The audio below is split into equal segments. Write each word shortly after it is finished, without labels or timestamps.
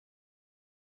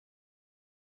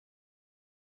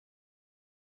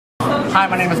Hi,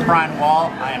 my name is Brian Wall.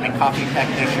 I am a coffee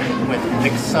technician with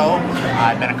Vixo.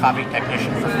 I've been a coffee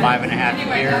technician for 5.5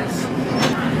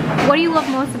 years. What do you love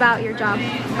most about your job?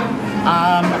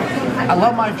 I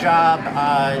love my job,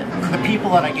 the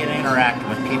people that I get to interact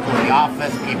with, people in the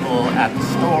office, people at the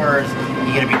stores.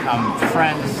 You get to become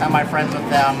friends, semi-friends with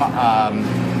them.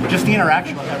 Just the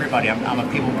interaction with everybody. I'm a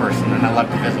people person and I love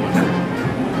to visit with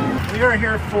them. We are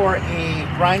here for a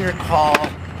grinder call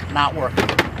not working.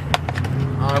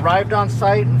 Arrived on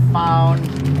site and found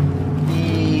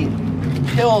the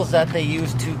pills that they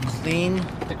use to clean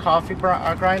the coffee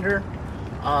grinder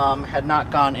had not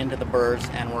gone into the burrs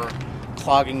and were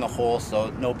clogging the hole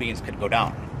so no beans could go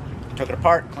down. Took it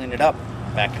apart, cleaned it up,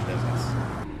 back in business.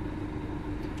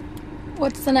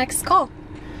 What's the next call?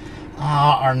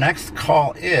 Our next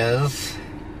call is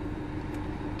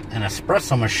an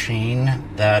espresso machine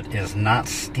that is not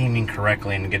steaming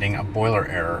correctly and getting a boiler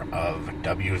error of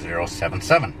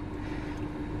W077.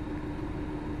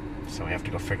 So we have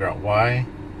to go figure out why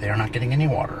they are not getting any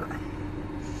water.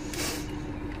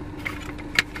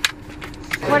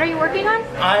 What are you working on?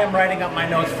 I am writing up my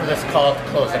notes for this call to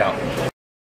close it out.